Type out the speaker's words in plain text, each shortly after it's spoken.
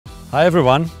Hi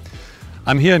everyone.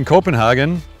 I'm here in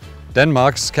Copenhagen,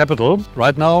 Denmark's capital.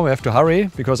 Right now we have to hurry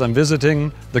because I'm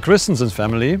visiting the Christensen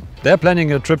family. They're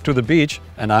planning a trip to the beach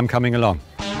and I'm coming along.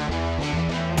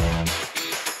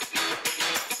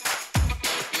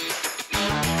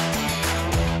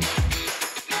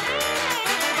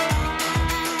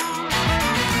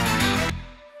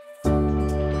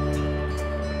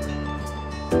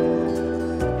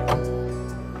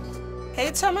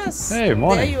 Hey Thomas! Hey,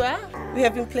 morning. There you are. We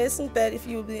have been placing bet if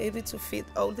you'll be able to fit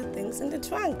all the things in the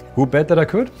trunk. Who bet that I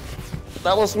could?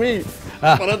 That was me,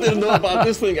 but I didn't know about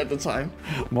this thing at the time.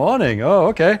 Morning, oh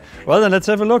okay. Well then let's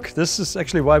have a look. This is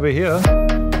actually why we're here.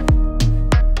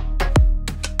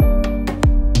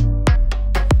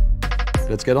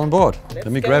 Let's get on board.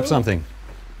 Let me grab something.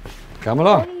 Come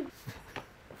along.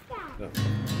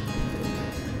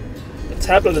 The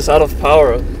tablet is out of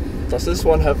power. Does this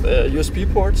one have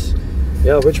USB ports?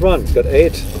 Yeah, which one? It's got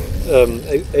eight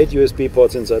USB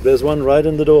ports inside. There's one right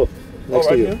in the door next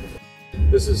to you. Here?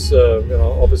 This is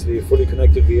obviously a fully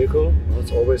connected vehicle.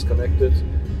 It's always connected.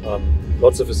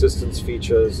 Lots of assistance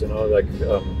features, like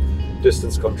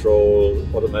distance control,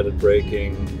 automatic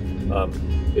braking.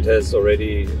 It has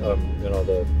already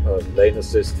the lane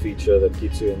assist feature that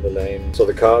keeps you in the lane. So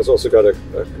the car has also got a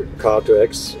car to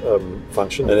X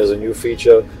function, and there's a new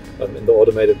feature in the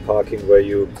automated parking where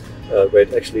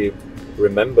it actually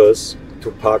remembers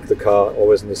to park the car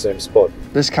always in the same spot.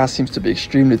 This car seems to be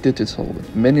extremely digital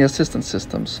with many assistance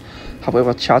systems.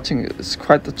 However, charging is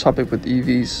quite the topic with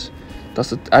EVs.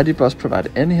 Does the ID Bus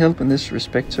provide any help in this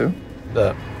respect too?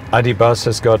 The ID Bus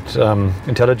has got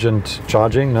intelligent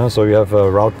charging, so you have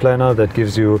a route planner that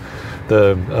gives you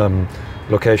the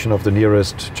location of the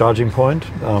nearest charging point,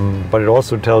 but it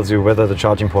also tells you whether the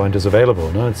charging point is available.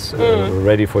 It's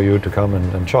ready for you to come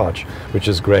and charge, which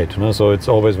is great. So it's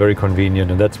always very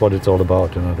convenient, and that's what it's all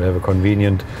about. To have a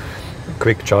convenient,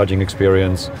 quick charging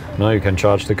experience. You can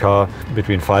charge the car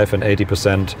between 5 and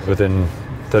 80% within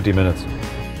 30 minutes.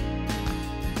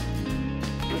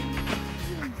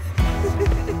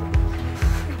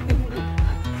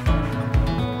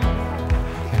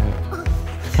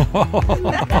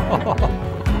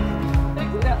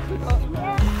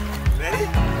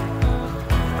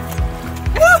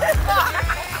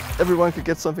 Everyone could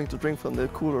get something to drink from the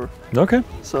cooler. Okay.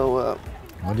 So,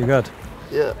 what do you got?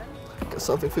 Yeah, got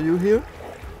something for you here.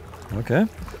 Okay.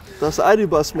 Does the ID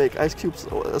Bus make ice cubes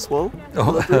as well?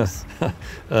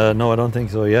 No, I don't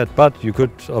think so yet. But you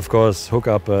could, of course, hook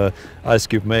up an ice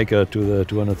cube maker to the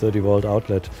 230 volt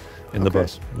outlet in the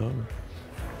bus.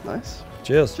 Nice.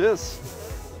 Cheers. Cheers.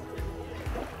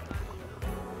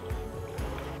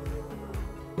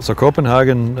 So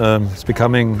Copenhagen is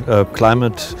becoming a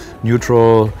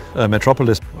climate-neutral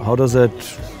metropolis. How does that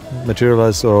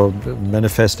materialize or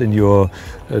manifest in your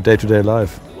day-to-day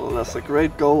life? Well, that's a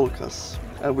great goal because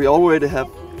we already have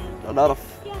a lot of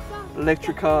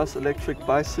electric cars, electric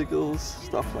bicycles,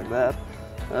 stuff like that.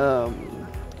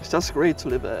 It's just great to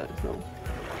live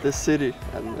this city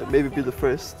and maybe be the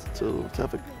first to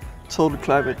have a total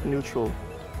climate-neutral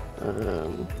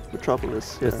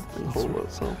metropolis in the whole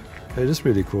world. So. It is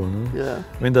really cool, no? Yeah.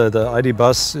 I mean, the ID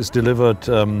Bus is delivered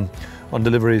on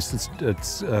deliveries.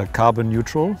 It's carbon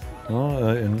neutral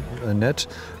in net,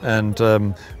 and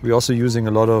we're also using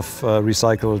a lot of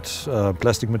recycled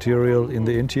plastic material in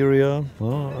the interior,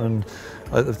 and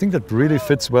I think that really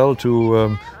fits well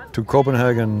to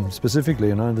Copenhagen specifically,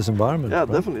 in this environment. Yeah,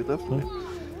 right? definitely.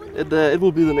 It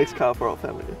will be the next car for our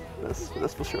family.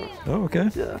 That's for sure. Oh, okay.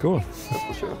 Yeah. Cool. That's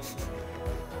for sure.